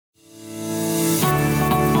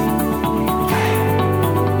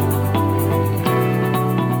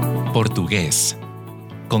Portugués.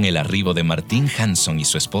 Con el arribo de Martin Janson y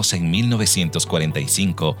su esposa en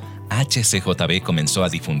 1945, HCJB comenzó a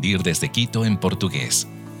difundir desde Quito en portugués.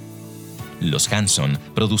 Los Janson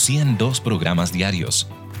producían 2 programas diarios.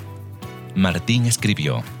 Martin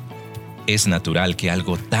escribió: "Es natural que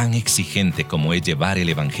algo tan exigente como es llevar el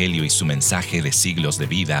Evangelio y su mensaje de siglos de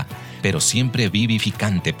vida, pero siempre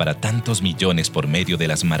vivificante para tantos millones por medio de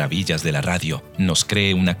las maravillas de la radio, nos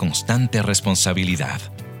cree una constante responsabilidad.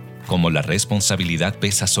 Como la responsabilidad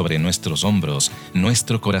pesa sobre nuestros hombros,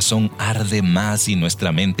 nuestro corazón arde más y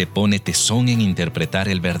nuestra mente pone tesón en interpretar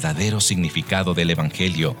el verdadero significado del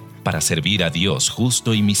Evangelio para servir a Dios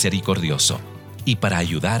justo y misericordioso, y para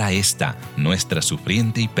ayudar a esta, nuestra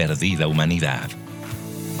sufriente y perdida humanidad".